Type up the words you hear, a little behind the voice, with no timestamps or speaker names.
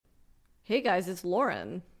Hey guys, it's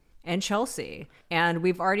Lauren. And Chelsea. And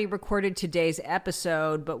we've already recorded today's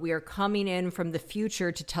episode, but we are coming in from the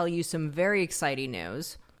future to tell you some very exciting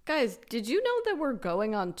news. Guys, did you know that we're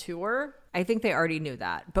going on tour? I think they already knew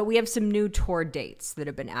that, but we have some new tour dates that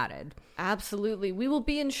have been added. Absolutely. We will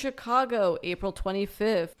be in Chicago, April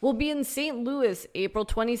 25th. We'll be in St. Louis, April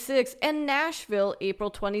 26th, and Nashville, April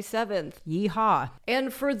 27th. Yeehaw.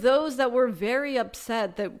 And for those that were very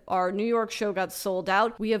upset that our New York show got sold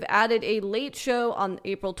out, we have added a late show on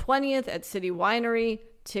April 20th at City Winery.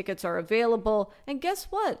 Tickets are available. And guess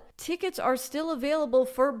what? Tickets are still available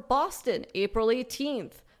for Boston, April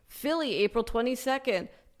 18th, Philly, April 22nd,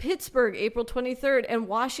 Pittsburgh, April 23rd, and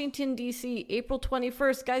Washington, D.C., April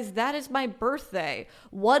 21st. Guys, that is my birthday.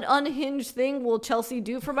 What unhinged thing will Chelsea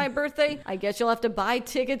do for my birthday? I guess you'll have to buy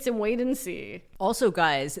tickets and wait and see. Also,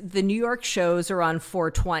 guys, the New York shows are on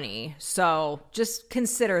 4/20, so just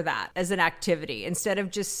consider that as an activity. Instead of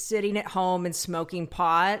just sitting at home and smoking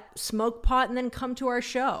pot, smoke pot and then come to our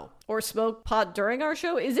show. Or smoke pot during our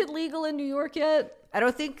show? Is it legal in New York yet? I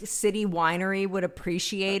don't think City Winery would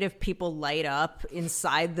appreciate if people light up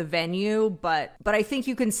inside the venue, but I think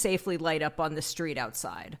you can safely light up on the street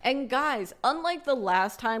outside. And guys, unlike the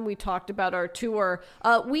last time we talked about our tour,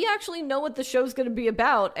 we actually know what the show's going to be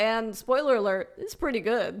about, and spoiler alert, it's pretty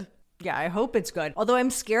good. Yeah, I hope it's good. Although I'm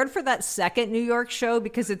scared for that second New York show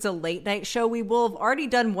because it's a late night show. We will have already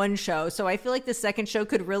done one show, so I feel like the second show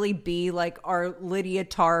could really be like our Lydia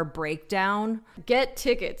Tarr breakdown. Get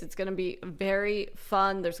tickets. It's going to be very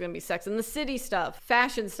fun. There's going to be Sex and the City stuff,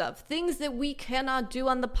 fashion stuff, things that we cannot do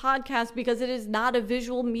on the podcast because it is not a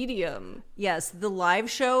visual medium. Yes, the live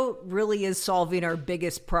show really is solving our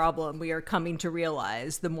biggest problem. We are coming to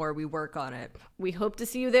realize the more we work on it. We hope to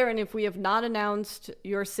see you there, and if we have not announced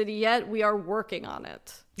your city yet, we are working on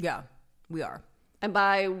it. Yeah, we are. And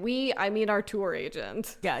by we, I mean our tour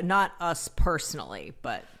agent. Yeah, not us personally,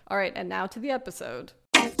 but... All right, and now to the episode.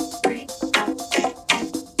 I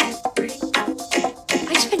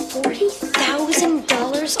spent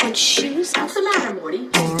 $40,000 on shoes? What's the matter, Morty?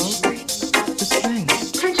 Laurel, the spring.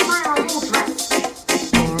 Can't you buy our whole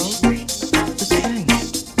dress? Laurel, the spring.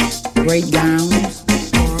 Great gowns,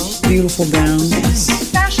 Laurel, beautiful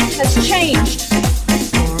gowns. Fashion has changed.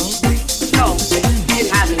 No,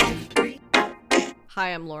 it hasn't.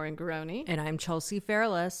 Hi, I'm Lauren Garoni. And I'm Chelsea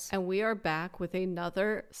Fairless. And we are back with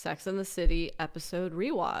another Sex and the City episode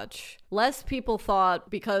rewatch. Less people thought,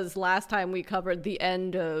 because last time we covered the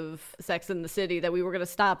end of Sex and the City, that we were going to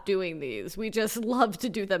stop doing these. We just love to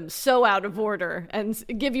do them so out of order and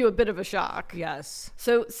give you a bit of a shock. Yes.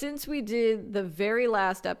 So since we did the very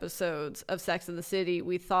last episodes of Sex and the City,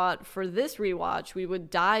 we thought for this rewatch, we would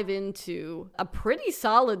dive into a pretty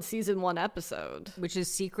solid season 1 episode. Which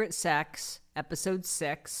is Secret Sex. Episode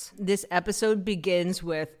 6. This episode begins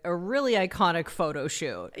with a really iconic photo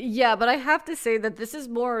shoot. Yeah, but I have to say that this is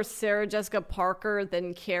more Sarah Jessica Parker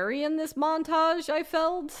than Carrie in this montage, I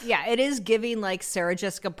felt. Yeah, it is giving like Sarah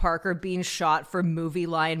Jessica Parker being shot for Movie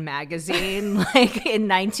Line magazine like in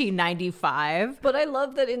 1995. But I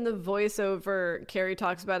love that in the voiceover, Carrie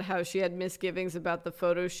talks about how she had misgivings about the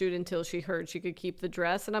photo shoot until she heard she could keep the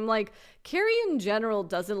dress. And I'm like, Carrie in general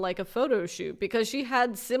doesn't like a photo shoot because she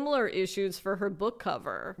had similar issues for her book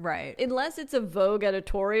cover. Right. Unless it's a Vogue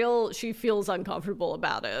editorial, she feels uncomfortable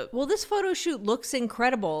about it. Well, this photo shoot looks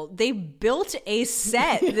incredible. They built a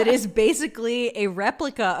set that is basically a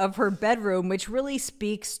replica of her bedroom, which really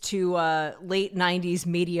speaks to late 90s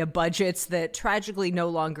media budgets that tragically no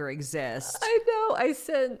longer exist. I know. I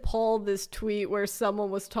sent Paul this tweet where someone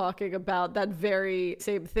was talking about that very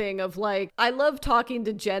same thing of like, I love talking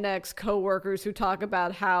to Gen X coworkers who talk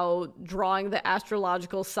about how drawing the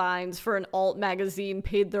astrological signs for an alt magazine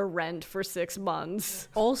paid their rent for 6 months.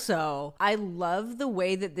 Also, I love the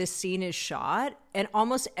way that this scene is shot. And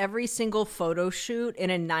almost every single photo shoot in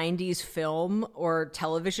a 90s film or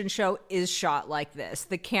television show is shot like this.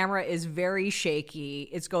 The camera is very shaky.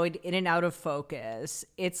 It's going in and out of focus.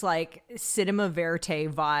 It's like cinema verite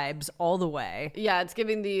vibes all the way. Yeah, it's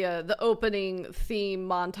giving the opening theme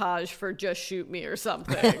montage for Just Shoot Me or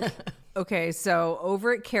something. Okay, so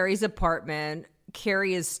over at Carrie's apartment,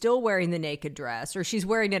 Carrie is still wearing the naked dress, or she's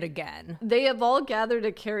wearing it again. They have all gathered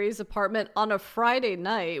at Carrie's apartment on a Friday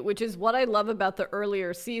night, which is what I love about the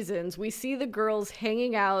earlier seasons. We see the girls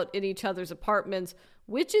hanging out in each other's apartments,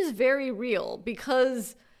 which is very real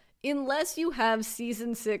because Unless you have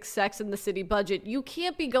season 6 Sex and the City budget, you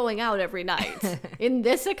can't be going out every night. In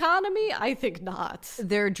this economy, I think not.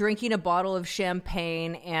 They're drinking a bottle of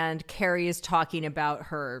champagne, and Carrie is talking about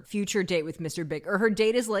her future date with Mr. Big. Or her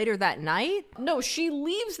date is later that night? No, she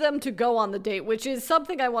leaves them to go on the date, which is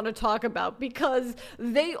something I want to talk about because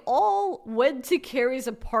they all went to Carrie's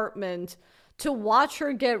apartment to watch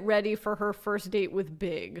her get ready for her first date with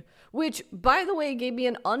Big, which, by the way, gave me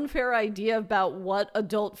an unfair idea about what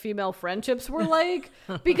adult female friendships were like.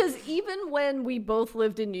 Because even when we both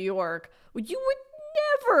lived in New York, you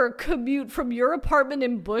would never commute from your apartment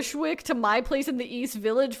in Bushwick to my place in the East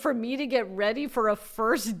Village for me to get ready for a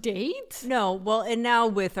first date. No, well, and now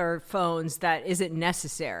with our phones, that isn't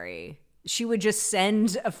necessary. She would just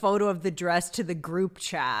send a photo of the dress to the group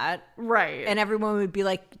chat. Right. And everyone would be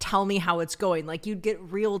like, tell me how it's going. Like, you'd get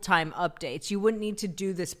real-time updates. You wouldn't need to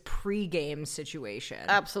do this pre-game situation.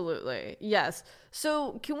 Absolutely. Yes.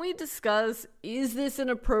 So can we discuss, is this an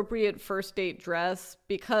appropriate first date dress?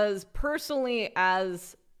 Because personally,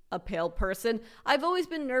 as a pale person, I've always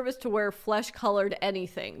been nervous to wear flesh-colored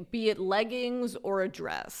anything, be it leggings or a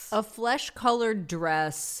dress. A flesh-colored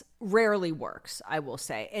dress rarely works, I will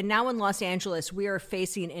say. And now in Los Angeles, we are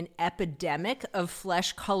facing an epidemic of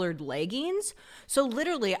flesh-colored leggings. So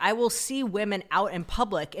literally, I will see women out in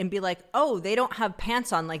public and be like, oh, they don't have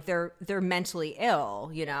pants on, like they're mentally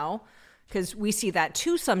ill, you know? Because we see that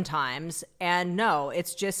too sometimes. And no,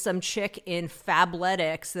 it's just some chick in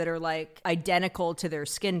Fabletics that are like identical to their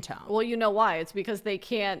skin tone. Well, you know why? It's because they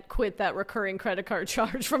can't quit that recurring credit card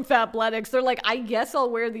charge from Fabletics. They're like, I guess I'll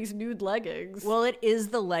wear these nude leggings. Well, it is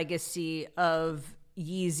the legacy of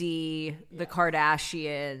Yeezy, the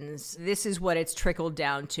Kardashians. This is what it's trickled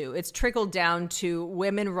down to. It's trickled down to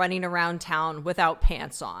women running around town without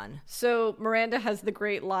pants on. So Miranda has the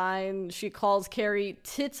great line. She calls Carrie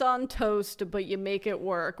tits on toast, but you make it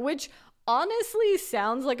work, which honestly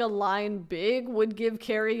sounds like a line Big would give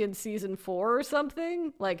Carrie in season 4 or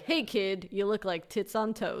something. Like, hey kid, you look like tits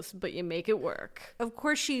on toast, but you make it work. Of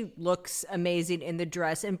course she looks amazing in the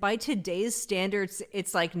dress, and by today's standards,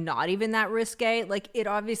 it's like not even that risque. Like, it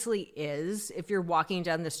obviously is. If you're walking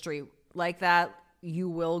down the street like that, you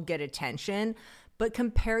will get attention. But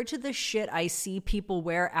compared to the shit I see people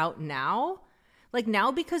wear out now, like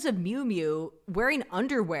now because of Miu Miu, wearing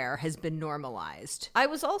underwear has been normalized. I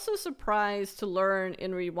was also surprised to learn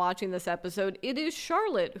in rewatching this episode, it is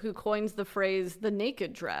Charlotte who coins the phrase the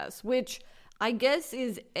naked dress, which I guess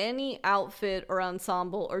is any outfit or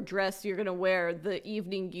ensemble or dress you're going to wear the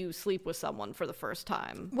evening you sleep with someone for the first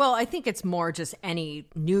time. Well, I think it's more just any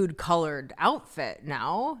nude-colored outfit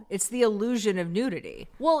now. It's the illusion of nudity.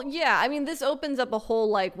 Well, yeah, I mean, this opens up a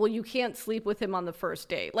whole, like, well, you can't sleep with him on the first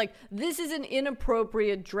date. Like, this is an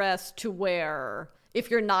inappropriate dress to wear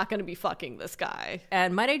if you're not going to be fucking this guy.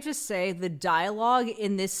 And might I just say, the dialogue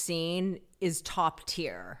in this scene is top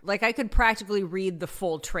tier. Like, I could practically read the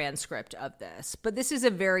full transcript of this, but this is a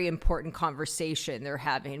very important conversation they're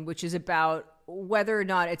having, which is about whether or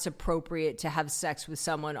not it's appropriate to have sex with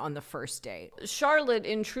someone on the first date. Charlotte,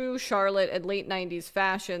 in true Charlotte and late 90s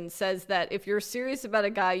fashion, says that if you're serious about a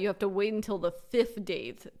guy, you have to wait until the 5th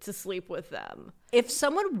date to sleep with them. If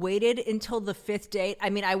someone waited until the 5th date, I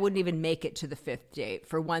mean, I wouldn't even make it to the 5th date,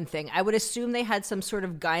 for one thing. I would assume they had some sort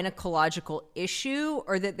of gynecological issue,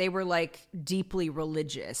 or that they were, like, deeply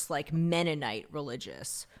religious, like Mennonite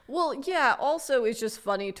religious. Well, yeah, also it's just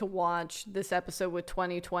funny to watch this episode with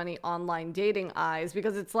 2020 online dating eyes,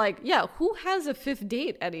 because it's like, yeah, who has a 5th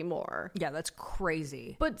date anymore? Yeah, that's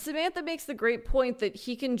crazy. But Samantha makes the great point that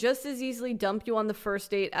he can just as easily dump you on the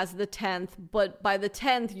first date as the 10th, but by the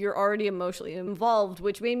 10th, you're already emotionally involved,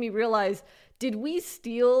 which made me realize, did we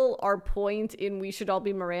steal our point in We Should All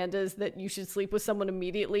Be Miranda's that you should sleep with someone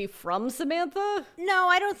immediately from Samantha? No,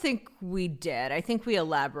 I don't think we did. I think we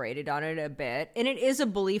elaborated on it a bit. And it is a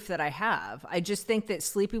belief that I have. I just think that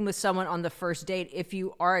sleeping with someone on the first date, if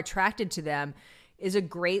you are attracted to them, is a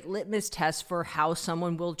great litmus test for how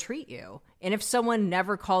someone will treat you. And if someone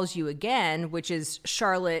never calls you again, which is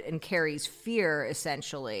Charlotte and Carrie's fear,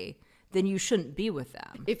 essentially, then you shouldn't be with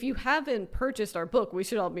them. If you haven't purchased our book, We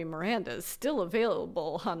Should All Be Miranda's, still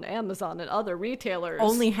available on Amazon and other retailers.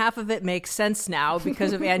 Only half of it makes sense now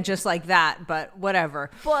because of And Just Like That, but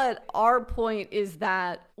whatever. But our point is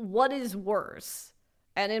that what is worse?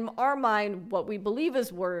 And in our mind, what we believe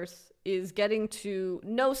is worse is getting to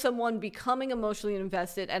know someone, becoming emotionally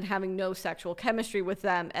invested, and having no sexual chemistry with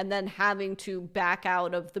them, and then having to back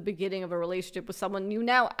out of the beginning of a relationship with someone you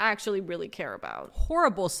now actually really care about.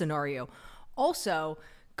 Horrible scenario. Also,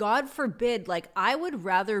 God forbid, like, I would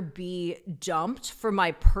rather be dumped for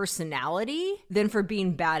my personality than for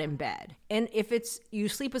being bad in bed. And if it's you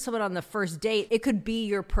sleep with someone on the first date, it could be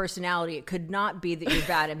your personality. It could not be that you're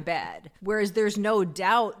bad in bed. Whereas there's no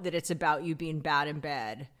doubt that it's about you being bad in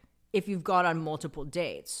bed if you've gone on multiple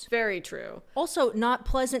dates. Very true. Also, not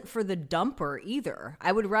pleasant for the dumper either.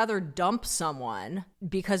 I would rather dump someone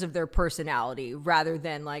because of their personality rather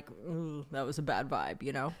than like, that was a bad vibe,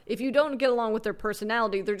 you know? If you don't get along with their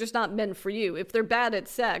personality, they're just not meant for you. If they're bad at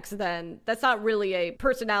sex, then that's not really a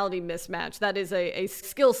personality mismatch. That is a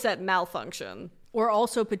skill set malfunction. Or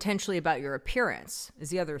also potentially about your appearance is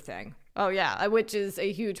the other thing. Oh, yeah, which is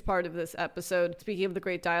a huge part of this episode. Speaking of the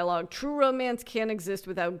great dialogue, true romance can't exist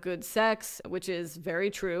without good sex, which is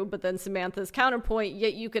very true. But then Samantha's counterpoint,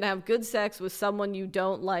 yet you can have good sex with someone you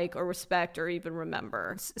don't like or respect or even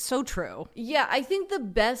remember. So true. Yeah, I think the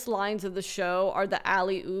best lines of the show are the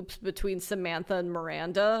alley-oops between Samantha and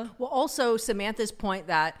Miranda. Well, also Samantha's point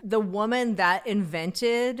that the woman that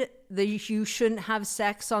invented the you shouldn't have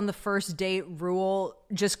sex on the first date rule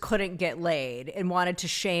just couldn't get laid and wanted to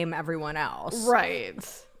shame everyone else.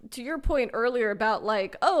 Right. To your point earlier about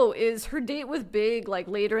like, oh, is her date with Big like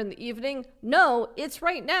later in the evening? No, it's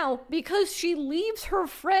right now because she leaves her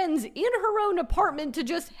friends in her own apartment to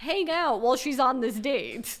just hang out while she's on this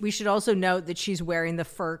date. We should also note that she's wearing the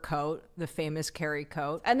fur coat, the famous Carrie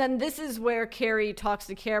coat. And then this is where Carrie talks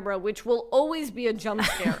to camera, which will always be a jump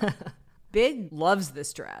scare. Big loves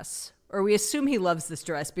this dress. Or we assume he loves this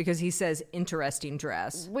dress because he says interesting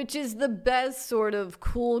dress. Which is the best sort of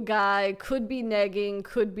cool guy, could be negging,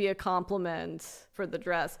 could be a compliment for the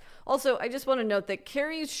dress. Also, I just want to note that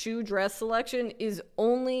Carrie's shoe dress selection is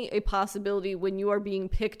only a possibility when you are being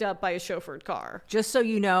picked up by a chauffeured car. Just so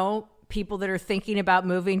you know, people that are thinking about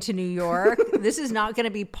moving to New York, this is not going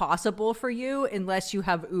to be possible for you unless you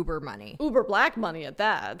have Uber money. Uber black money at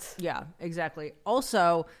that. Yeah, exactly.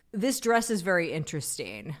 Also, this dress is very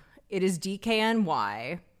interesting. It is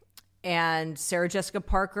DKNY, and Sarah Jessica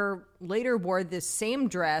Parker later wore this same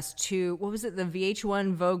dress to, what was it, the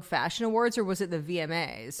VH1 Vogue Fashion Awards, or was it the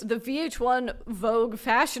VMAs? The VH1 Vogue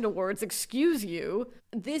Fashion Awards, excuse you.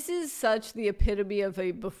 This is such the epitome of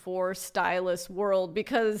a before stylist world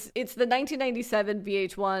because it's the 1997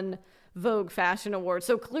 VH1 Vogue Fashion Awards.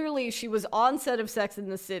 So clearly she was on set of Sex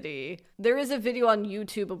and the City. There is a video on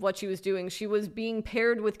YouTube of what she was doing. She was being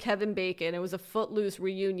paired with Kevin Bacon. It was a Footloose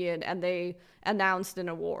reunion and they announced an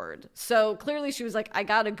award. So clearly she was like, I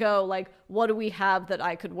gotta go. Like, what do we have that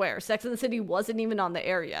I could wear? Sex and the City wasn't even on the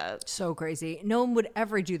air yet. So crazy. No one would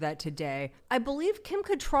ever do that today. I believe Kim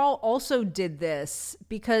Cattrall also did this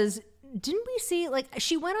because didn't we see, like,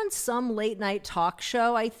 she went on some late night talk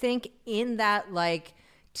show, I think, in that, like,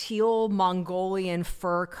 teal Mongolian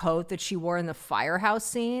fur coat that she wore in the firehouse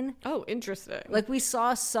scene. Oh, interesting. Like, we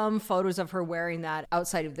saw some photos of her wearing that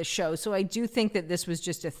outside of the show. So I do think that this was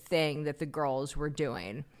just a thing that the girls were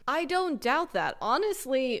doing. I don't doubt that.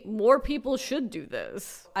 Honestly, more people should do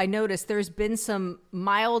this. I noticed there's been some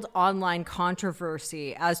mild online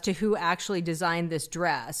controversy as to who actually designed this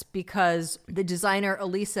dress because the designer,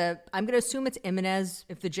 Elisa, I'm going to assume it's Jimenez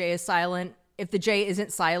if the J is silent. If the J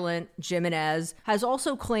isn't silent, Jimenez has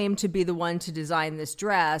also claimed to be the one to design this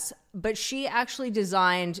dress, but she actually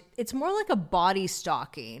designed, it's more like a body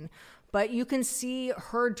stocking, but you can see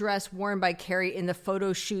her dress worn by Carrie in the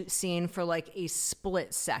photo shoot scene for like a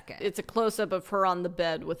split second. It's a close-up of her on the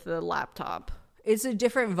bed with the laptop. It's a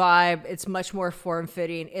different vibe. It's much more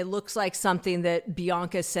form-fitting. It looks like something that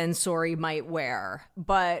Bianca Censori might wear.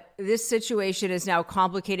 But this situation is now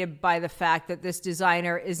complicated by the fact that this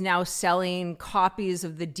designer is now selling copies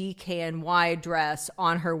of the DKNY dress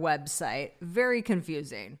on her website. Very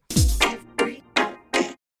confusing.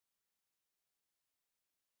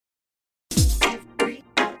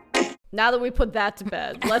 Now that we put that to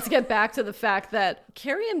bed, let's get back to the fact that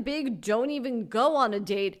Carrie and Big don't even go on a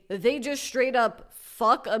date. They just straight up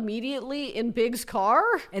fuck immediately in Big's car.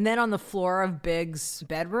 And then on the floor of Big's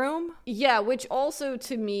bedroom? Yeah, which also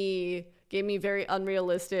to me gave me very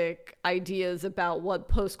unrealistic ideas about what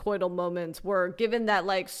postcoital moments were, given that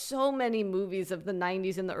like so many movies of the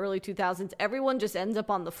 90s and the early 2000s, everyone just ends up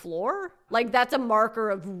on the floor. Like that's a marker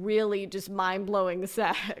of really just mind-blowing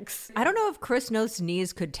sex. I don't know if Chris Noth's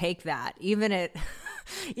knees could take that, even at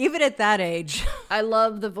that age. I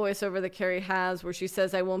love the voiceover that Carrie has where she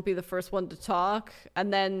says, I won't be the first one to talk.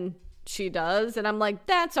 And then she does. And I'm like,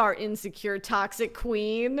 that's our insecure, toxic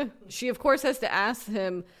queen. She, of course, has to ask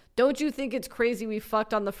him, don't you think it's crazy we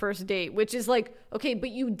fucked on the first date? Which is like, okay, but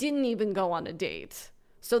you didn't even go on a date.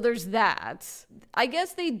 So there's that. I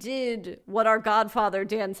guess they did what our godfather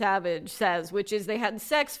Dan Savage says, which is they had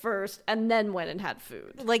sex first and then went and had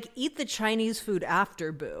food. Like, eat the Chinese food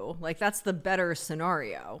after, boo. Like, that's the better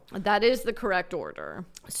scenario. That is the correct order.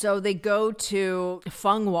 So they go to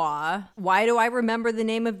Feng Hua. Why do I remember the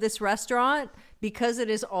name of this restaurant? Because it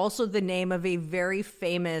is also the name of a very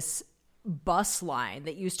famous bus line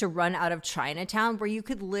that used to run out of Chinatown, where you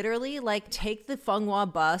could literally like take the Feng Hua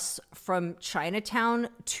bus from Chinatown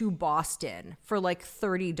to Boston for like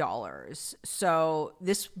 $30. So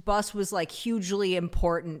this bus was like hugely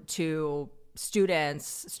important to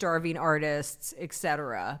students, starving artists,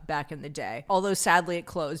 etc. back in the day. Although sadly it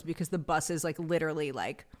closed because the buses like literally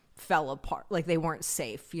like fell apart, like they weren't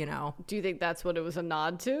safe, you know. Do you think that's what it was a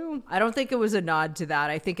nod to? I don't think it was a nod to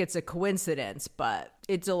that. I think it's a coincidence, but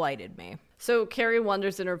it delighted me. So Carrie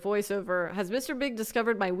wonders in her voiceover, has Mr. Big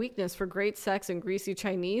discovered my weakness for great sex and greasy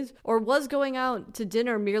Chinese? Or was going out to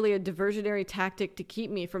dinner merely a diversionary tactic to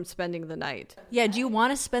keep me from spending the night? Yeah, do you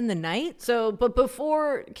want to spend the night? So, but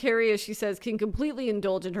before Carrie, as she says, can completely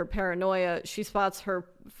indulge in her paranoia, she spots her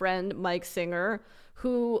friend Mike Singer,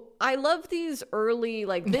 who I love these early,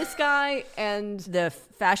 like this guy and the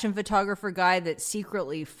fashion photographer guy that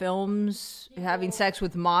secretly films having sex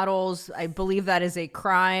with models. I believe that is a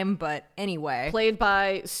crime, but anyway. Played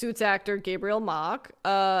by Suits actor Gabriel Mock,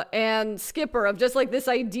 and Skipper, of just like this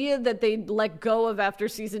idea that they let go of after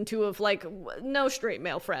season 2 of like no straight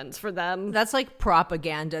male friends for them. That's like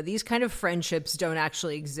propaganda. These kind of friendships don't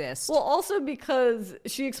actually exist. Well, also because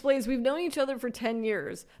she explains we've known each other for 10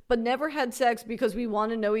 years, but never had sex because we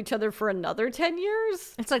want to know each other for another 10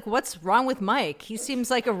 years. It's like, what's wrong with Mike? He seems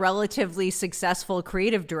like a relatively successful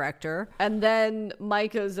creative director. And then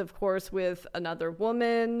Micah's, of course, with another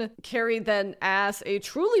woman. Carrie then asks a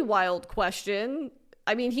truly wild question.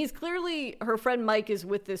 I mean, he's clearly, her friend Mike is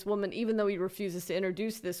with this woman, even though he refuses to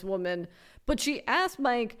introduce this woman. But she asks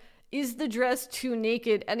Mike, is the dress too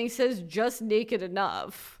naked? And he says, just naked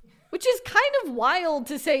enough. Which is kind of wild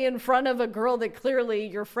to say in front of a girl that clearly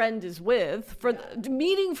your friend is with for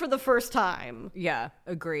meeting for the first time. Yeah,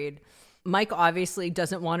 agreed. Mike obviously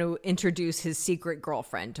doesn't want to introduce his secret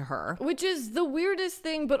girlfriend to her. Which is the weirdest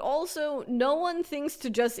thing, but also no one thinks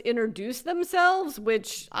to just introduce themselves,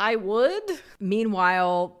 which I would.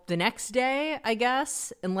 Meanwhile, the next day, I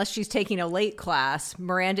guess, unless she's taking a late class,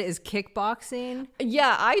 Miranda is kickboxing.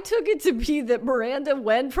 Yeah, I took it to be that Miranda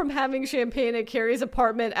went from having champagne at Carrie's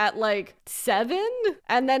apartment at like 7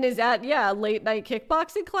 and then is at, late night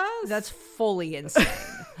kickboxing class. That's fully insane.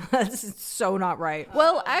 That's so not right.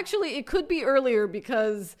 Well, actually, it could be earlier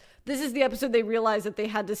because this is the episode they realized that they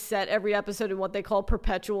had to set every episode in what they call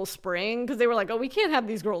perpetual spring because they were like, oh, we can't have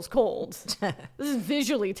these girls cold. This is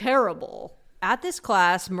visually terrible. At this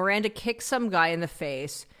class, Miranda kicked some guy in the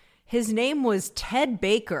face. His name was Ted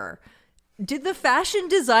Baker. Did the fashion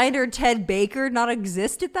designer Ted Baker not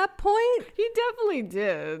exist at that point? He definitely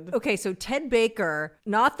did. Okay, so Ted Baker,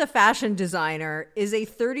 not the fashion designer, is a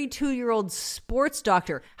 32-year-old sports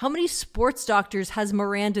doctor. How many sports doctors has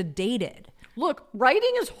Miranda dated? Look,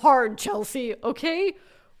 writing is hard, Chelsea, okay?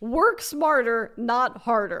 Work smarter, not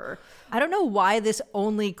harder. I don't know why this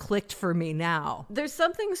only clicked for me now. There's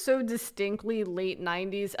something so distinctly late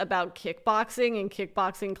 90s about kickboxing and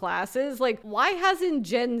kickboxing classes. Like, why hasn't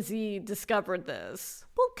Gen Z discovered this?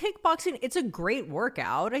 Well, kickboxing, it's a great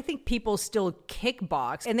workout. I think people still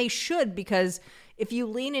kickbox, and they should, because if you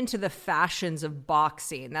lean into the fashions of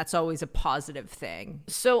boxing, that's always a positive thing.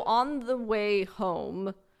 So on the way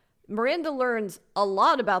home, Miranda learns a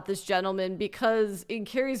lot about this gentleman because in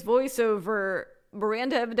Carrie's voiceover,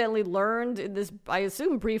 Miranda evidently learned in this, I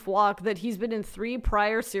assume, brief walk that he's been in 3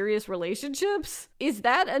 prior serious relationships. Is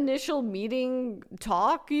that initial meeting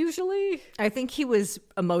talk usually? I think he was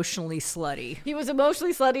emotionally slutty. He was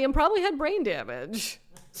emotionally slutty and probably had brain damage.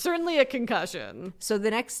 Certainly a concussion. So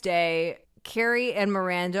the next day, Carrie and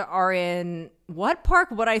Miranda are in what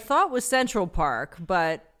park? What I thought was Central Park,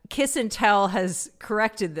 but Kiss and Tell has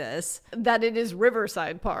corrected this. That it is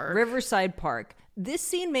Riverside Park. Riverside Park. This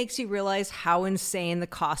scene makes you realize how insane the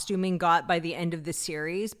costuming got by the end of the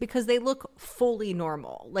series because they look fully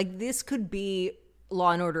normal. Like, this could be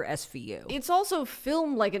Law and Order SVU. It's also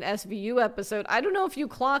filmed like an SVU episode. I don't know if you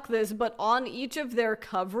clock this, but on each of their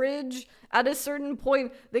coverage, at a certain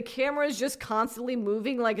point, the camera is just constantly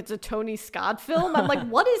moving like it's a Tony Scott film. I'm like,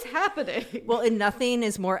 what is happening? Well, and nothing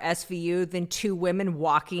is more SVU than 2 women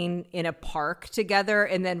walking in a park together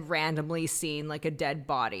and then randomly seeing like a dead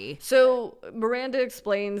body. So Miranda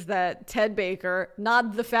explains that Ted Baker,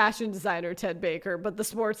 not the fashion designer Ted Baker, but the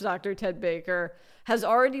sports doctor Ted Baker, has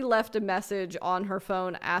already left a message on her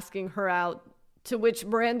phone asking her out To which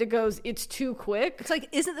Miranda goes, it's too quick. It's like,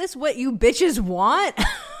 isn't this what you bitches want?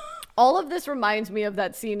 All of this reminds me of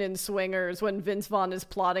that scene in Swingers when Vince Vaughn is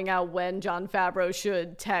plotting out when Jon Favreau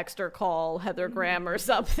should text or call Heather Graham or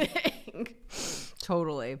something.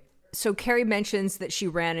 Totally. So Carrie mentions that she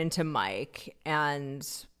ran into Mike and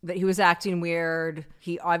that he was acting weird.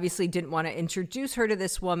 He obviously didn't want to introduce her to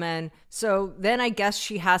this woman. So then I guess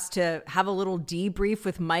she has to have a little debrief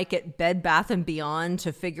with Mike at Bed Bath & Beyond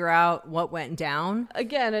to figure out what went down.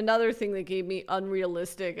 Again, another thing that gave me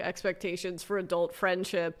unrealistic expectations for adult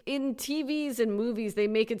friendship. In TVs and movies, they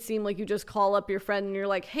make it seem like you just call up your friend and you're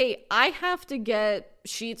like, hey, I have to get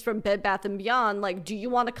sheets from Bed Bath & Beyond. Like, do you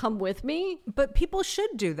want to come with me? But people should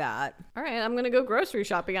do that. All right, I'm going to go grocery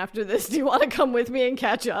shopping after this. Do you want to come with me and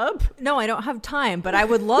catch up? No, I don't have time, but I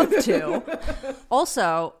would love to.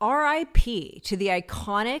 Also, RIP to the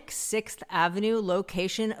iconic 6th Avenue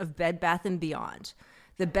location of Bed Bath & Beyond.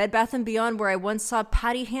 The Bed Bath & Beyond where I once saw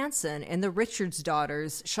Patty Hansen and the Richards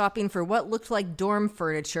daughters shopping for what looked like dorm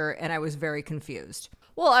furniture, and I was very confused.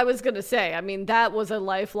 Well, I was going to say, I mean, that was a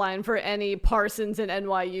lifeline for any Parsons and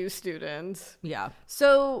NYU student. Yeah.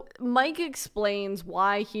 So Mike explains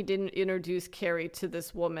why he didn't introduce Carrie to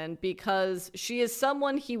this woman, because she is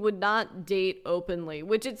someone he would not date openly,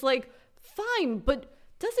 which it's like, fine, but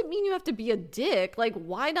doesn't mean you have to be a dick. Like,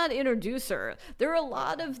 why not introduce her? There are a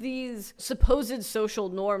lot of these supposed social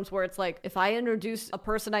norms where it's like, if I introduce a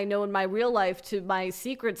person I know in my real life to my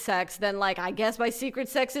secret sex, then like, I guess my secret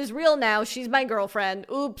sex is real now. She's my girlfriend.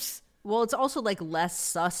 Oops. Well, it's also like less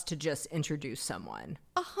sus to just introduce someone.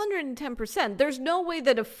 110%. There's no way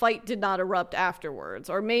that a fight did not erupt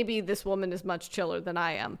afterwards. Or maybe this woman is much chiller than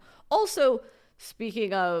I am. Also,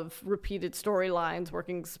 speaking of repeated storylines,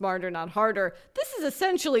 working smarter, not harder, this is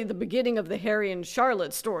essentially the beginning of the Harry and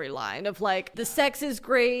Charlotte storyline of like, the sex is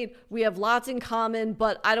great, we have lots in common,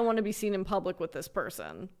 but I don't want to be seen in public with this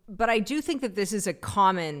person. But I do think that this is a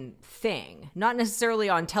common thing, not necessarily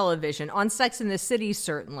on television, on Sex and the City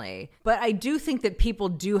certainly, but I do think that people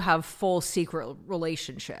do have full secret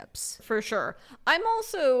relationships. For sure. I'm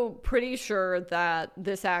also pretty sure that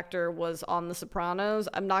this actor was on The Sopranos.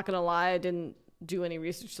 I'm not going to lie, I didn't do any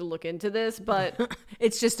research to look into this, but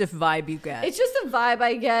it's just a vibe you get. It's just a vibe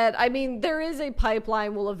I get. I mean, there is a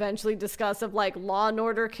pipeline we'll eventually discuss of like Law and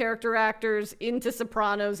Order character actors into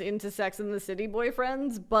Sopranos, into Sex and the City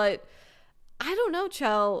boyfriends, but I don't know,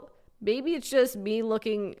 Chell. Maybe it's just me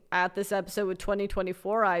looking at this episode with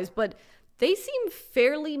 2024 eyes, but they seem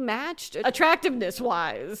fairly matched attractiveness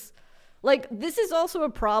wise. Like, this is also a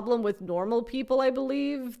problem with normal people, I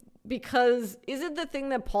believe. Because isn't the thing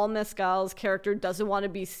that Paul Mescal's character doesn't want to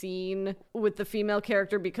be seen with the female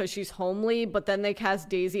character because she's homely, but then they cast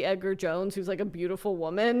Daisy Edgar Jones, who's like a beautiful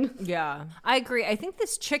woman? Yeah, I agree. I think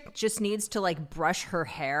this chick just needs to like brush her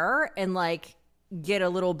hair and like get a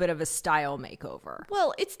little bit of a style makeover.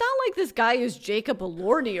 Well, it's not like this guy is Jacob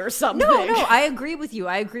Elordi or something. No, I agree with you.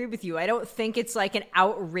 I don't think it's like an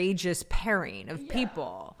outrageous pairing of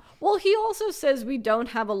people. Well, he also says we don't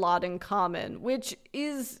have a lot in common, which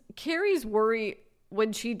is Carrie's worry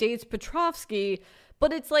when she dates Petrovsky.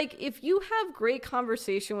 But it's like, if you have great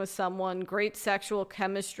conversation with someone, great sexual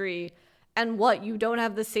chemistry, and what, you don't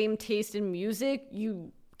have the same taste in music,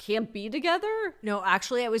 you can't be together? No,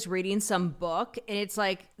 actually, I was reading some book, and it's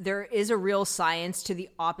like there is a real science to the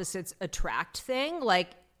opposites attract thing.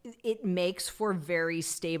 Like, it makes for very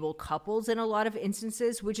stable couples in a lot of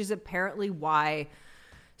instances, which is apparently why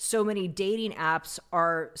so many dating apps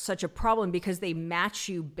are such a problem, because they match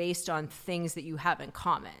you based on things that you have in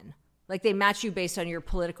common. Like, they match you based on your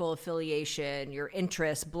political affiliation, your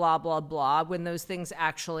interests, blah, blah, blah, when those things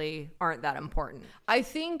actually aren't that important. I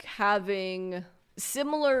think having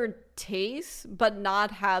similar tastes, but not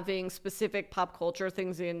having specific pop culture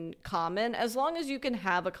things in common, as long as you can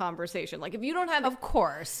have a conversation. Like, if you don't have... Of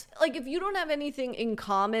course. Like, if you don't have anything in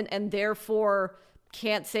common and therefore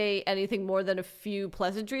can't say anything more than a few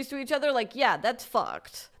pleasantries to each other, like, yeah, that's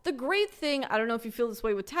fucked. The great thing, I don't know if you feel this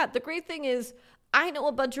way with Tat, the great thing is, I know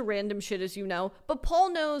a bunch of random shit, as you know, but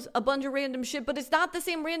Paul knows a bunch of random shit, but it's not the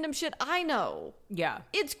same random shit I know. Yeah.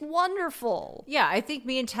 It's wonderful. Yeah, I think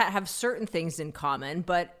me and Tat have certain things in common,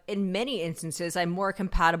 but in many instances, I'm more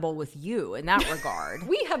compatible with you in that regard.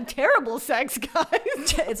 We have terrible sex, guys.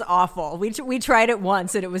 It's awful. We tried it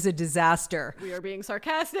once, and it was a disaster. We are being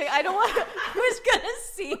sarcastic. I don't want to... I was going to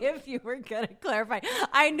see if you were going to clarify.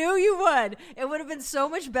 I knew you would. It would have been so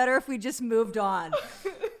much better if we just moved on.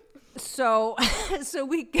 So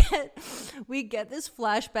we get this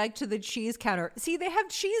flashback to the cheese counter. See, they have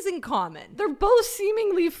cheese in common. They're both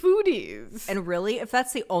seemingly foodies. And really, if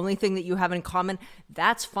that's the only thing that you have in common,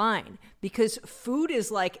 that's fine. Because food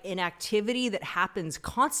is like an activity that happens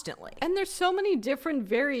constantly. And there's so many different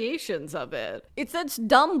variations of it. It's that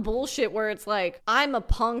dumb bullshit where it's like, I'm a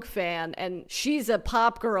punk fan and she's a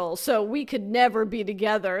pop girl, so we could never be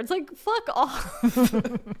together. It's like, fuck off.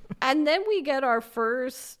 And then we get our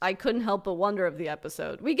first I couldn't help but wonder of the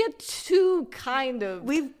episode. We get two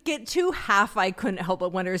half I couldn't help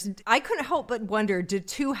but wonders. I couldn't help but wonder, did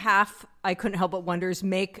two half I couldn't help but wonders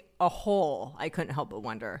make a whole I couldn't help but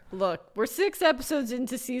wonder? Look, we're 6 episodes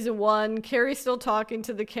into season 1. Carrie's still talking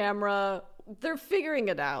to the camera. They're figuring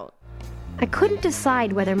it out. I couldn't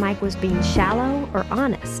decide whether Mike was being shallow or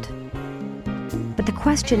honest. But the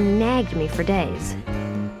question nagged me for days.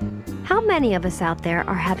 How many of us out there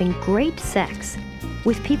are having great sex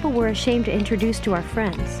with people we're ashamed to introduce to our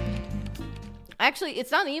friends? Actually,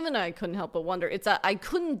 it's not even I couldn't help but wonder. It's I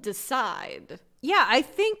couldn't decide. Yeah, I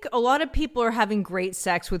think a lot of people are having great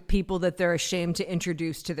sex with people that they're ashamed to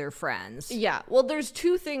introduce to their friends. Yeah, well, there's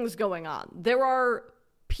two things going on. There are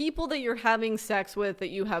people that you're having sex with that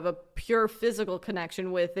you have a pure physical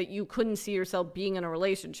connection with that you couldn't see yourself being in a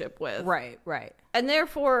relationship with. Right. And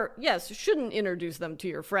therefore, yes, shouldn't introduce them to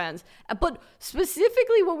your friends. But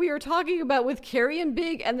specifically what we were talking about with Carrie and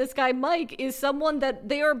Big and this guy Mike is someone that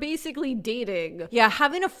they are basically dating. Yeah,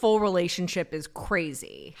 having a full relationship is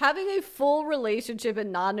crazy. Having a full relationship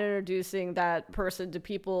and not introducing that person to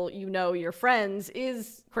people you know, your friends,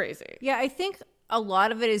 is crazy. Yeah, I think a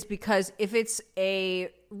lot of it is because if it's a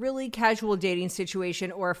really casual dating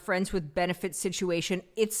situation or a friends with benefits situation,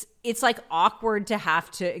 it's like awkward to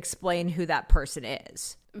have to explain who that person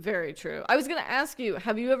is. Very true. I was going to ask you,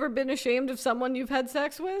 have you ever been ashamed of someone you've had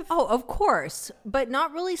sex with? Oh, of course. But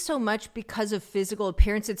not really so much because of physical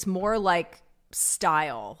appearance. It's more like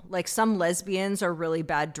style. Like some lesbians are really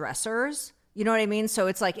bad dressers. You know what I mean? So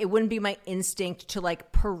it's like, it wouldn't be my instinct to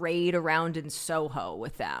like parade around in Soho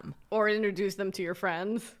with them. Or introduce them to your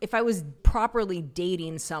friends. If I was properly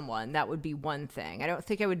dating someone, that would be one thing. I don't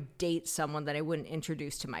think I would date someone that I wouldn't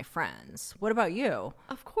introduce to my friends. What about you?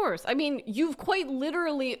 Of course. I mean, you've quite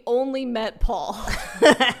literally only met Paul.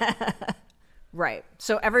 Right.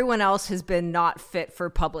 So everyone else has been not fit for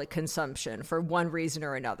public consumption for one reason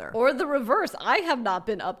or another. Or the reverse. I have not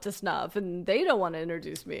been up to snuff and they don't want to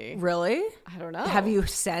introduce me. Really? I don't know. Have you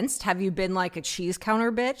sensed? Have you been like a cheese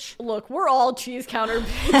counter bitch? Look, we're all cheese counter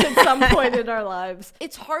bitch at some point in our lives.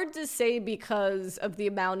 It's hard to say because of the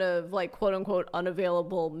amount of like quote unquote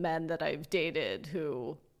unavailable men that I've dated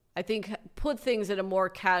who I think put things in a more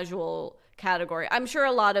casual category. I'm sure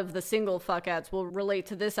a lot of the single fuckats will relate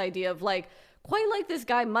to this idea of like, quite like this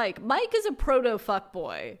guy, Mike. Mike is a proto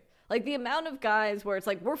fuckboy. Like the amount of guys where it's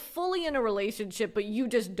like, we're fully in a relationship, but you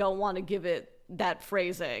just don't want to give it that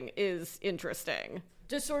phrasing is interesting.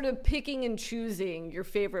 Just sort of picking and choosing your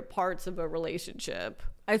favorite parts of a relationship.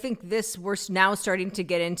 I think we're now starting to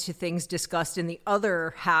get into things discussed in the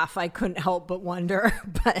other half. I couldn't help but wonder,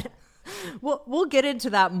 but we'll get into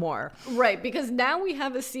that more. Right, because now we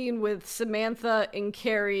have a scene with Samantha and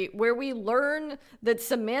Carrie where we learn that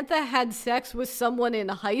Samantha had sex with someone in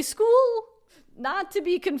high school. Not to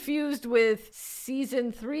be confused with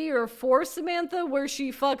season 3 or 4 Samantha, where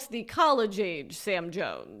she fucks the college-age Sam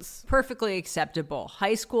Jones. Perfectly acceptable.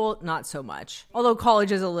 High school, not so much. Although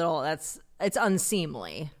college is a little, it's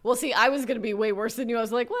unseemly. Well, see, I was going to be way worse than you. I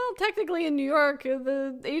was like, well, technically in New York,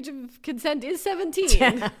 the age of consent is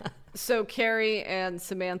 17. So Carrie and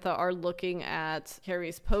Samantha are looking at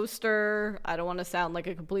Carrie's poster. I don't want to sound like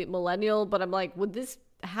a complete millennial, but I'm like, would this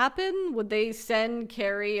happen? Would they send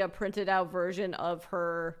Carrie a printed out version of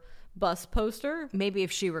her bus poster? Maybe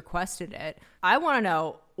if she requested it. I want to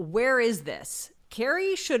know, where is this?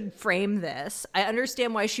 Carrie should frame this. I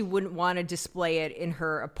understand why she wouldn't want to display it in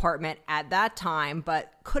her apartment at that time,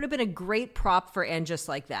 but could have been a great prop for Anne just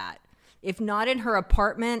like that. If not in her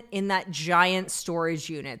apartment, in that giant storage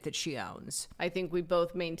unit that she owns. I think we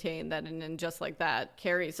both maintain that in just like that,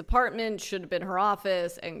 Carrie's apartment should have been her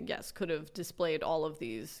office and yes, could have displayed all of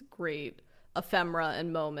these great ephemera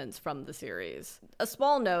and moments from the series. A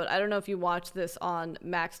small note, I don't know if you watched this on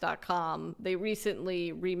Max.com. They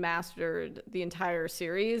recently remastered the entire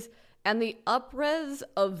series and the up-res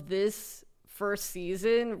of this first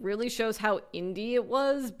season really shows how indie it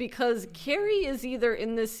was because Carrie is either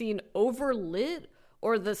in this scene overlit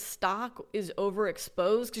or the stock is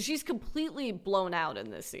overexposed, because she's completely blown out in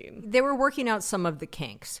this scene. They were working out some of the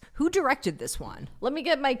kinks. Who directed this one? Let me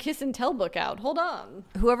get my kiss and tell book out. Hold on.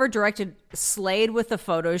 Whoever directed slayed with the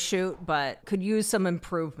photo shoot, but could use some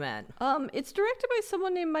improvement. It's directed by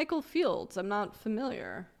someone named Michael Fields. I'm not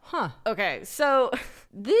familiar. Huh. Okay, so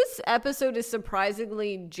this episode is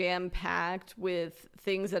surprisingly jam-packed with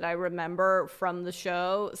things that I remember from the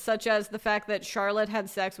show, such as the fact that Charlotte had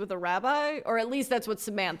sex with a rabbi, or at least that's what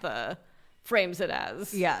Samantha frames it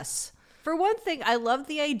as. Yes. For one thing, I love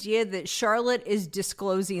the idea that Charlotte is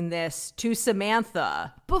disclosing this to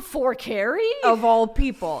Samantha. Before Carrie? Of all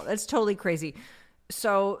people. That's totally crazy.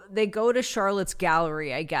 So they go to Charlotte's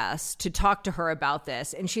gallery, I guess, to talk to her about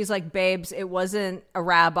this. And she's like, babes, it wasn't a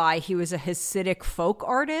rabbi. He was a Hasidic folk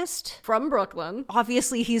artist. From Brooklyn.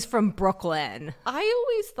 Obviously, he's from Brooklyn. I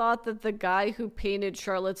always thought that the guy who painted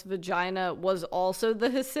Charlotte's vagina was also the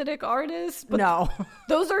Hasidic artist. But no.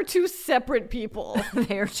 Those are two separate people.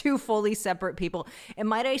 They are two fully separate people. And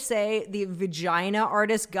might I say, the vagina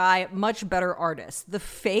artist guy, much better artist. The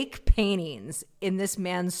fake paintings in this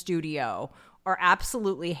man's studio are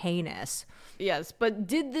absolutely heinous. Yes, but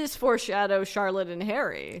did this foreshadow Charlotte and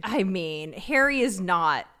Harry? I mean, Harry is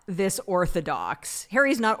not this orthodox.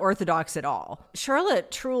 Harry's not orthodox at all.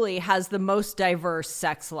 Charlotte truly has the most diverse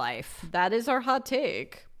sex life. That is our hot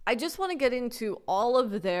take. I just want to get into all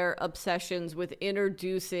of their obsessions with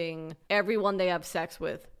introducing everyone they have sex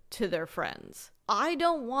with to their friends. I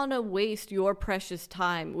don't want to waste your precious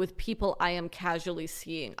time with people I am casually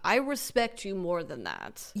seeing. I respect you more than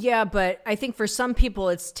that. Yeah, but I think for some people,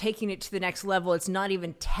 it's taking it to the next level. It's not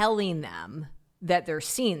even telling them that they're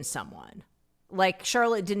seeing someone. Like,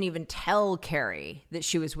 Charlotte didn't even tell Carrie that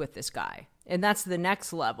she was with this guy. And that's the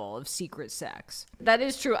next level of secret sex. That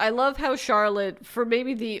is true. I love how Charlotte, for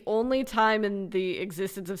maybe the only time in the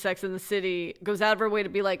existence of Sex and the City, goes out of her way to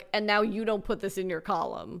be like, and now you don't put this in your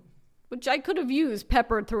column. Which I could have used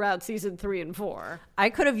peppered throughout season 3 and 4. I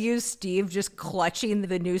could have used Steve just clutching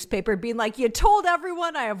the newspaper, being like, you told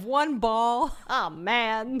everyone I have one ball. Oh,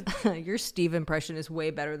 man. Your Steve impression is way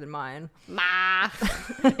better than mine. Ma.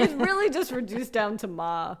 It's really just reduced down to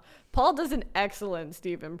ma. Paul does an excellent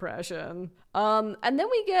Steve impression. And then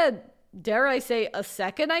we get, dare I say, a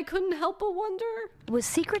second I couldn't help but wonder. Was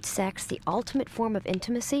secret sex the ultimate form of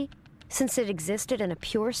intimacy, since it existed in a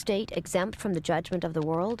pure state exempt from the judgment of the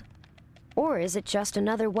world? Or is it just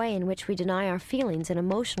another way in which we deny our feelings and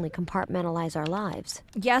emotionally compartmentalize our lives?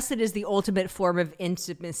 Yes, it is the ultimate form of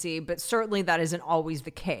intimacy, but certainly that isn't always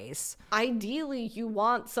the case. Ideally, you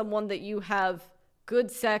want someone that you have good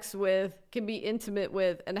sex with, can be intimate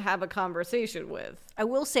with, and have a conversation with. I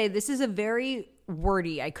will say this is a very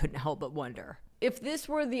wordy I couldn't help but wonder. If this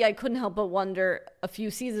were the I couldn't help but wonder a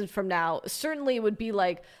few seasons from now, certainly it would be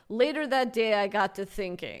like, later that day I got to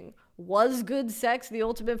thinking, was good sex the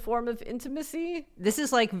ultimate form of intimacy? This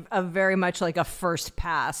is like a very much like a first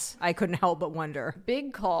pass. I couldn't help but wonder.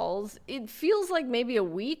 Big calls. It feels like maybe a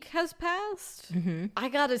week has passed. Mm-hmm. I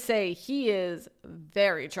gotta say, he is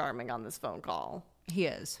very charming on this phone call. He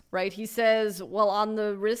is. Right? He says, well, on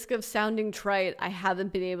the risk of sounding trite, I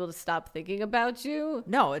haven't been able to stop thinking about you.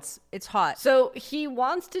 No, it's hot. So he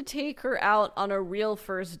wants to take her out on a real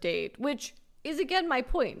first date, which is, again, my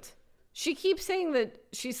point. She keeps saying that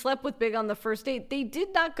she slept with Big on the first date. They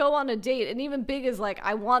did not go on a date. And even Big is like,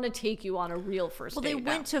 I want to take you on a real first date. Well,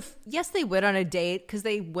 they went to, yes, they went on a date because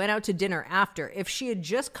they went out to dinner after. If she had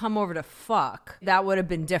just come over to fuck, that would have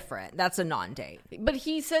been different. That's a non-date. But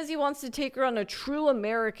he says he wants to take her on a true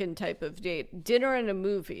American type of date, dinner and a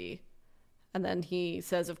movie. And then he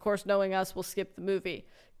says, of course, knowing us, we'll skip the movie.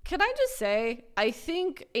 Can I just say, I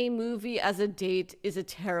think a movie as a date is a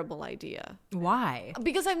terrible idea. Why?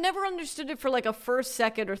 Because I've never understood it for like a first,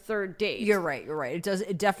 second, or third date. You're right.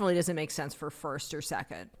 It definitely doesn't make sense for first or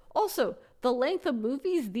second. Also, the length of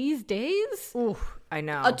movies these days? Ooh, I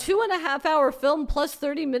know. A 2.5 hour film plus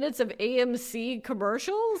 30 minutes of AMC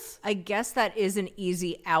commercials? I guess that is an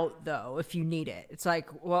easy out, though, if you need it. It's like,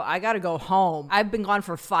 well, I got to go home. I've been gone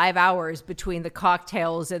for 5 hours between the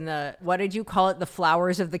cocktails and the, what did you call it? The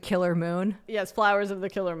flowers of the killer moon? Yes, flowers of the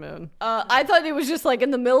killer moon. I thought it was just like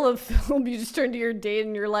in the middle of film, you just turn to your date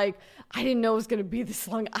and you're like, I didn't know it was going to be this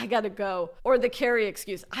long. I got to go. Or the Carrie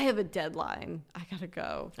excuse. I have a deadline. I got to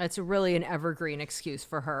go. It's really an evergreen excuse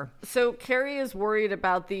for her. So Carrie is worried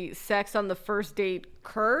about the sex on the first date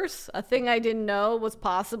curse, a thing I didn't know was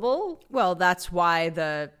possible. Well, that's why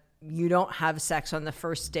the you don't have sex on the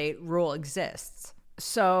first date rule exists.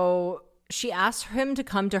 So She asked him to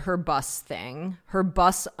come to her bus thing, her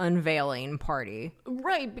bus unveiling party.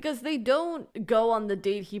 Right, because they don't go on the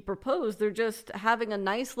date he proposed. They're just having a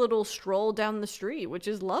nice little stroll down the street, which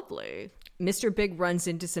is lovely. Mr. Big runs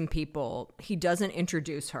into some people. He doesn't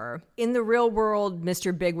introduce her. In the real world,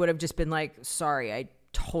 Mr. Big would have just been like, sorry, I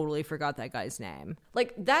totally forgot that guy's name.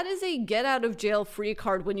 Like, that is a get out of jail free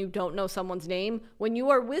card when you don't know someone's name, when you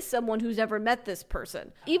are with someone who's never met this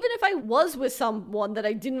person. Even if I was with someone that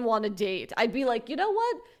I didn't want to date, I'd be like, you know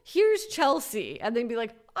what? Here's Chelsea. And then be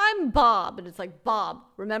like, I'm Bob. And it's like, Bob.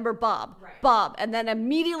 Remember Bob. Right. Bob. And then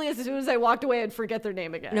immediately, as soon as I walked away, I'd forget their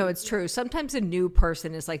name again. No, it's true. Sometimes a new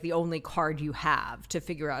person is like the only card you have to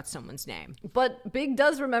figure out someone's name. But Big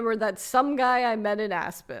does remember that some guy I met in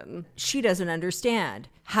Aspen. She doesn't understand.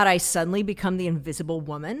 Had I suddenly become the invisible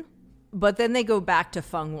woman? But then they go back to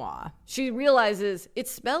Feng Hua. She realizes it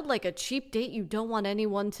smelled like a cheap date you don't want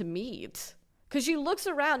anyone to meet. Because she looks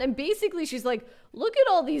around and basically she's like, look at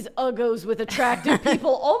all these uggos with attractive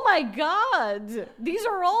people. Oh my God. These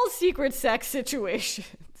are all secret sex situations.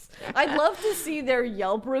 I'd love to see their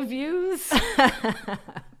Yelp reviews.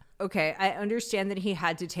 Okay, I understand that he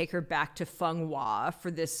had to take her back to Feng Hua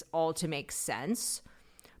for this all to make sense.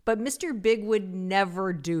 But Mr. Big would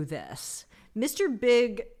never do this. Mr.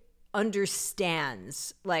 Big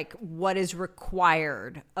understands like what is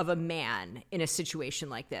required of a man in a situation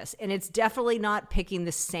like this, and it's definitely not picking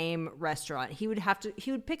the same restaurant. He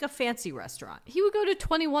would pick a fancy restaurant. He would go to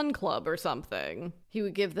 21 Club or something. He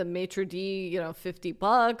would give the maitre d',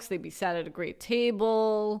 $50. They'd be sat at a great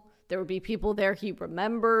table. There would be people there he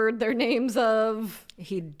remembered their names of.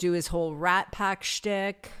 He'd do his whole Rat Pack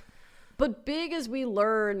shtick. But Big, as we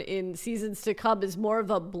learn in seasons to come, is more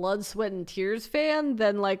of a Blood, Sweat, and Tears fan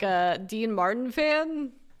than like a Dean Martin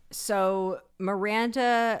fan. So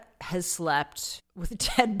Miranda has slept with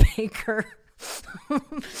Ted Baker.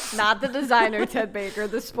 Not the designer Ted Baker,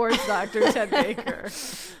 the sports doctor Ted Baker.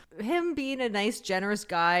 Him being a nice, generous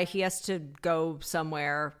guy, he has to go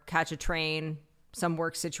somewhere, catch a train, some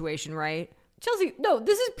work situation, right? Chelsea, no,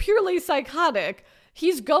 this is purely psychotic.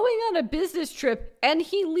 He's going on a business trip and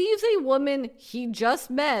he leaves a woman he just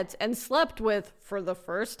met and slept with for the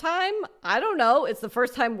first time. I don't know. It's the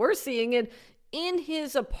first time we're seeing it in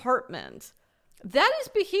his apartment. That is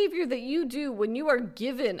behavior that you do when you are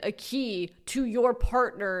given a key to your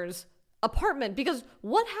partner's apartment. Because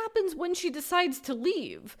what happens when she decides to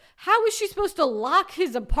leave? How is she supposed to lock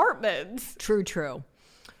his apartment? True.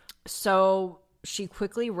 So she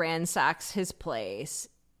quickly ransacks his place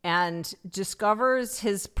and discovers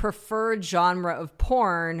his preferred genre of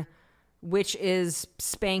porn, which is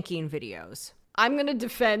spanking videos. I'm going to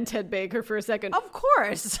defend Ted Baker for a second. Of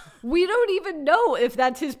course. We don't even know if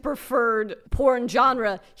that's his preferred porn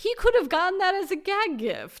genre. He could have gotten that as a gag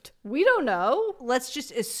gift. We don't know. Let's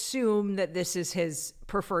just assume that this is his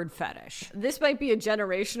preferred fetish. This might be a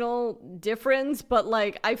generational difference, but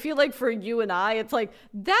like, I feel like for you and I, it's like,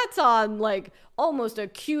 that's on like almost a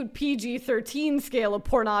cute PG-13 scale of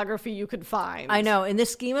pornography you could find. I know. In the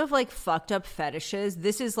scheme of like fucked up fetishes,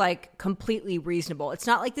 this is like completely reasonable. It's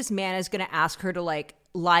not like this man is going to ask her to like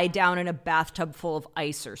lie down in a bathtub full of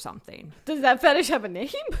ice or something. Does that fetish have a name?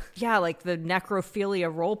 Yeah, like the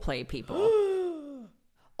necrophilia roleplay people.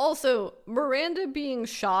 Also, Miranda being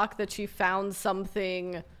shocked that she found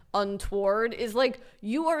something untoward is like,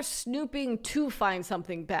 you are snooping to find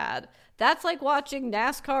something bad. That's like watching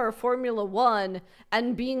NASCAR or Formula One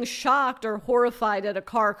and being shocked or horrified at a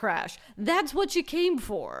car crash. That's what you came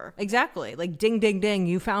for. Exactly. Like, ding, ding, ding,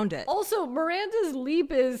 you found it. Also, Miranda's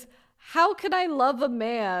leap is, how can I love a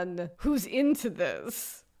man who's into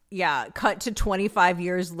this? Yeah, cut to 25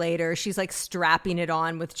 years later. She's like strapping it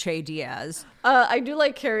on with Che Diaz. I do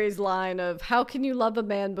like Carrie's line of, how can you love a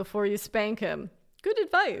man before you spank him? Good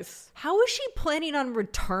advice. How is she planning on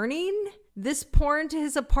returning this porn to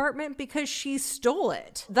his apartment because she stole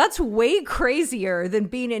it? That's way crazier than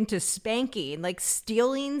being into spanking. Like,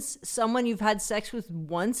 stealing someone you've had sex with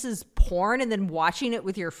once is porn and then watching it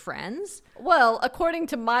with your friends? Well, according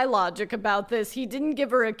to my logic about this, he didn't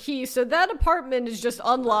give her a key, so that apartment is just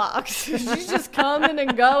unlocked. She's just coming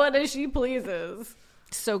and going as she pleases.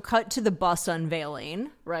 So cut to the bus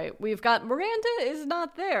unveiling. Right. We've got Miranda is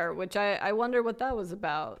not there, which I wonder what that was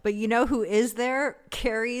about. But you know who is there?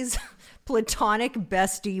 Carrie's platonic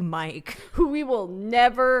bestie, Mike. Who we will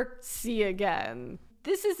never see again.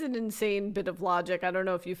 This is an insane bit of logic. I don't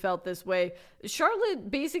know if you felt this way.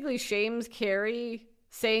 Charlotte basically shames Carrie,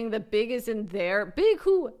 saying that Big isn't there. Big,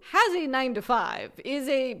 who has a 9-to-5, is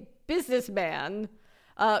a businessman.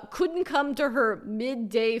 couldn't come to her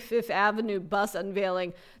midday Fifth Avenue bus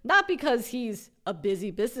unveiling, not because he's a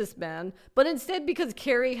busy businessman, but instead because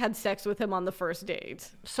Carrie had sex with him on the first date.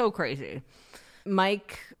 So crazy.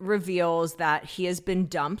 Mike reveals that he has been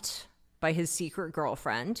dumped by his secret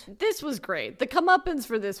girlfriend. This was great. The comeuppance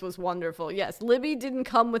for this was wonderful. Yes, Libby didn't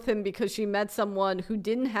come with him because she met someone who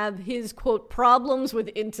didn't have his, quote, problems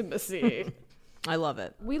with intimacy. I love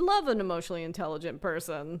it. We love an emotionally intelligent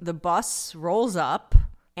person. The bus rolls up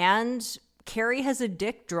and Carrie has a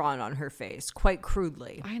dick drawn on her face, quite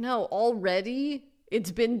crudely. I know, already it's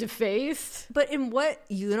been defaced. But in what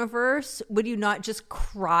universe would you not just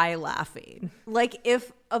cry laughing? Like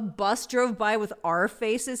if a bus drove by with our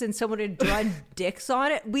faces and someone had drawn dicks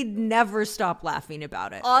on it, we'd never stop laughing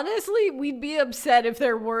about it. Honestly, we'd be upset if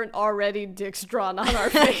there weren't already dicks drawn on our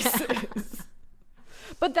faces.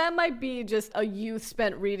 But that might be just a youth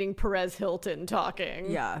spent reading Perez Hilton talking.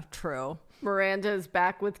 Yeah, true. Miranda is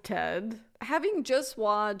back with Ted. Having just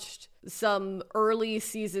watched some early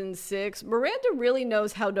season 6, Miranda really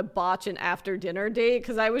knows how to botch an after dinner date,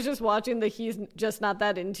 because I was just watching the He's Just Not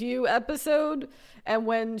That Into You episode, and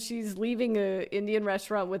when she's leaving an Indian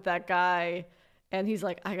restaurant with that guy, and he's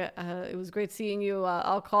like, it was great seeing you,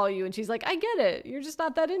 I'll call you. And she's like, I get it. You're just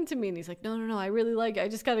not that into me. And he's like, no, I really like it. I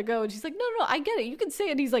just got to go. And she's like, no, I get it. You can say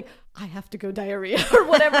it. And he's like, I have to go diarrhea or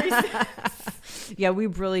whatever he says. Yeah, we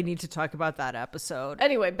really need to talk about that episode.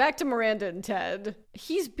 Anyway, back to Miranda and Ted.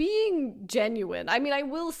 He's being genuine. I mean, I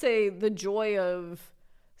will say the joy of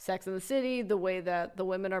Sex and the City, the way that the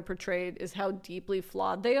women are portrayed, is how deeply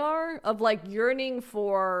flawed they are, of like yearning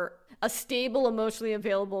for a stable, emotionally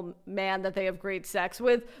available man that they have great sex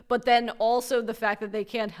with, but then also the fact that they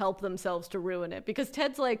can't help themselves to ruin it. Because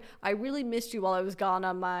Ted's like, I really missed you while I was gone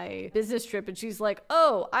on my business trip. And she's like,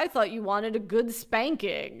 oh, I thought you wanted a good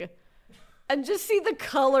spanking. And just see the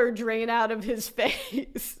color drain out of his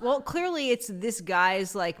face. Well, clearly it's this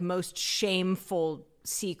guy's like most shameful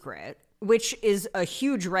secret, which is a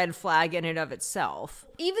huge red flag in and of itself.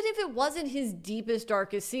 Even if it wasn't his deepest,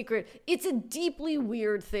 darkest secret, it's a deeply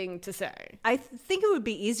weird thing to say. I think it would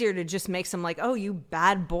be easier to just make some like, oh, you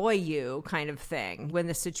bad boy, you kind of thing when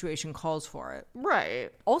the situation calls for it.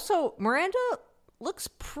 Right. Also, Miranda looks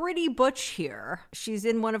pretty butch here. She's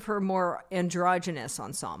in one of her more androgynous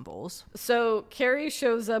ensembles. So Carrie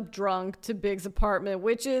shows up drunk to Big's apartment,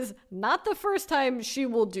 which is not the first time she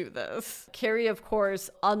will do this. Carrie, of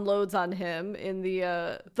course, unloads on him in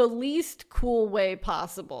the least cool way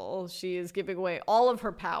possible. She is giving away all of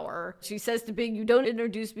her power. She says to Big, you don't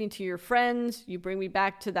introduce me to your friends. You bring me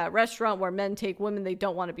back to that restaurant where men take women they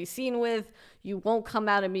don't want to be seen with. You won't come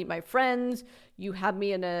out and meet my friends. You have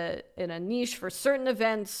me in a niche for certain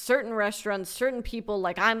events, certain restaurants, certain people.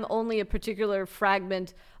 Like I'm only a particular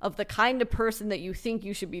fragment of the kind of person that you think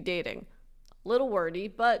you should be dating. Little wordy,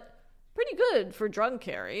 but pretty good for drunk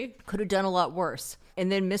Carrie. Could have done a lot worse.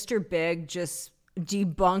 And then Mr. Big just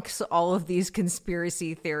debunks all of these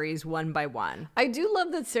conspiracy theories one by one. I do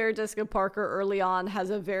love that Sarah Jessica Parker early on has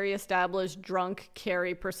a very established drunk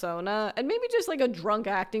Carrie persona, and maybe just like a drunk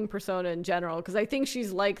acting persona in general, because I think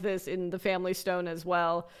she's like this in The Family Stone as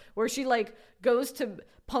well, where she like goes to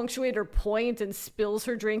punctuate her point and spills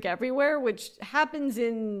her drink everywhere, which happens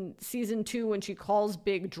in season 2 when she calls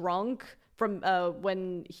Big drunk from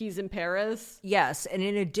when he's in Paris. Yes, and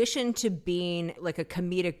in addition to being like a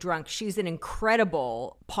comedic drunk, she's an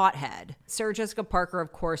incredible pothead. Sarah Jessica Parker,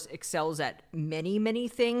 of course, excels at many, many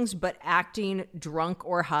things, but acting drunk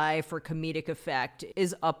or high for comedic effect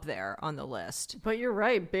is up there on the list. But you're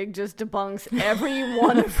right, Big just debunks every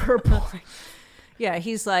one of her points. Yeah,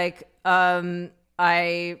 he's like,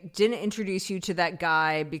 I didn't introduce you to that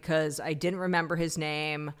guy because I didn't remember his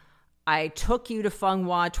name. I took you to Feng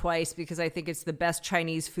Hua twice because I think it's the best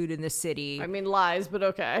Chinese food in the city. I mean, lies, but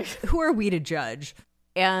okay. Who are we to judge?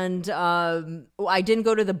 And I didn't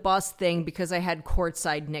go to the bus thing because I had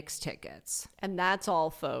courtside Knicks tickets. And that's all,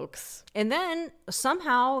 folks. And then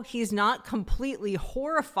somehow he's not completely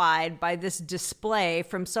horrified by this display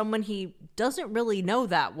from someone he doesn't really know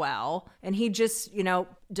that well. And he just,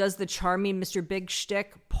 does the charming Mr. Big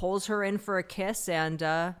shtick, pulls her in for a kiss,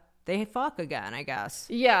 and they fuck again, I guess.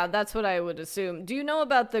 Yeah, that's what I would assume. Do you know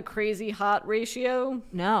about the crazy hot ratio?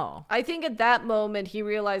 No. I think at that moment he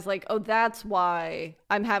realized like, oh, that's why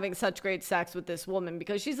I'm having such great sex with this woman,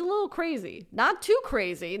 because she's a little crazy. Not too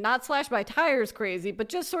crazy, not slash my tires crazy, but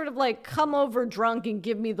just sort of like come over drunk and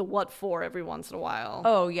give me the what for every once in a while.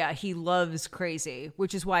 Oh yeah, he loves crazy,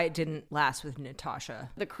 which is why it didn't last with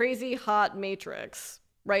Natasha. The crazy hot matrix,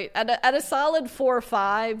 right? At a solid 4 or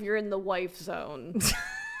 5, you're in the wife zone.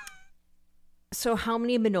 So how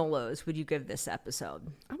many Manolos would you give this episode?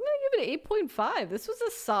 I'm going to give it 8.5. This was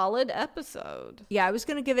a solid episode. Yeah, I was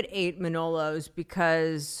going to give it 8 Manolos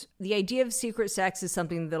because the idea of secret sex is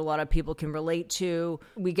something that a lot of people can relate to.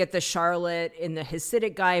 We get the Charlotte in the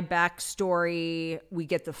Hasidic guy backstory. We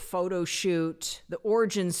get the photo shoot, the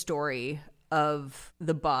origin story of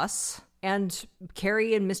the bus, and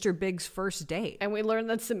Carrie and Mr. Big's first date. And we learned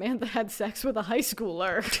that Samantha had sex with a high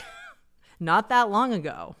schooler. Not that long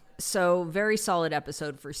ago. So very solid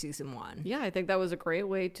episode for season 1. Yeah, I think that was a great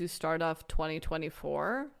way to start off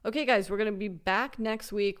 2024. Okay, guys, we're going to be back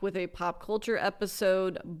next week with a pop culture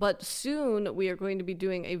episode, but soon we are going to be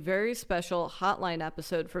doing a very special hotline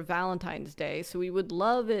episode for Valentine's Day. So we would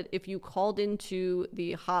love it if you called into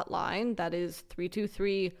the hotline. That is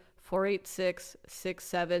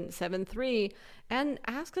 323-486-6773 and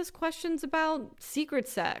ask us questions about secret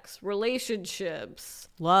sex, relationships,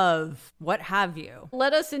 love, what have you.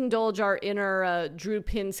 Let us indulge our inner Drew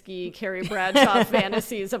Pinsky, Carrie Bradshaw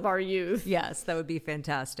fantasies of our youth. Yes, that would be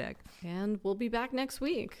fantastic. And we'll be back next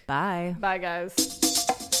week. Bye. Bye, guys.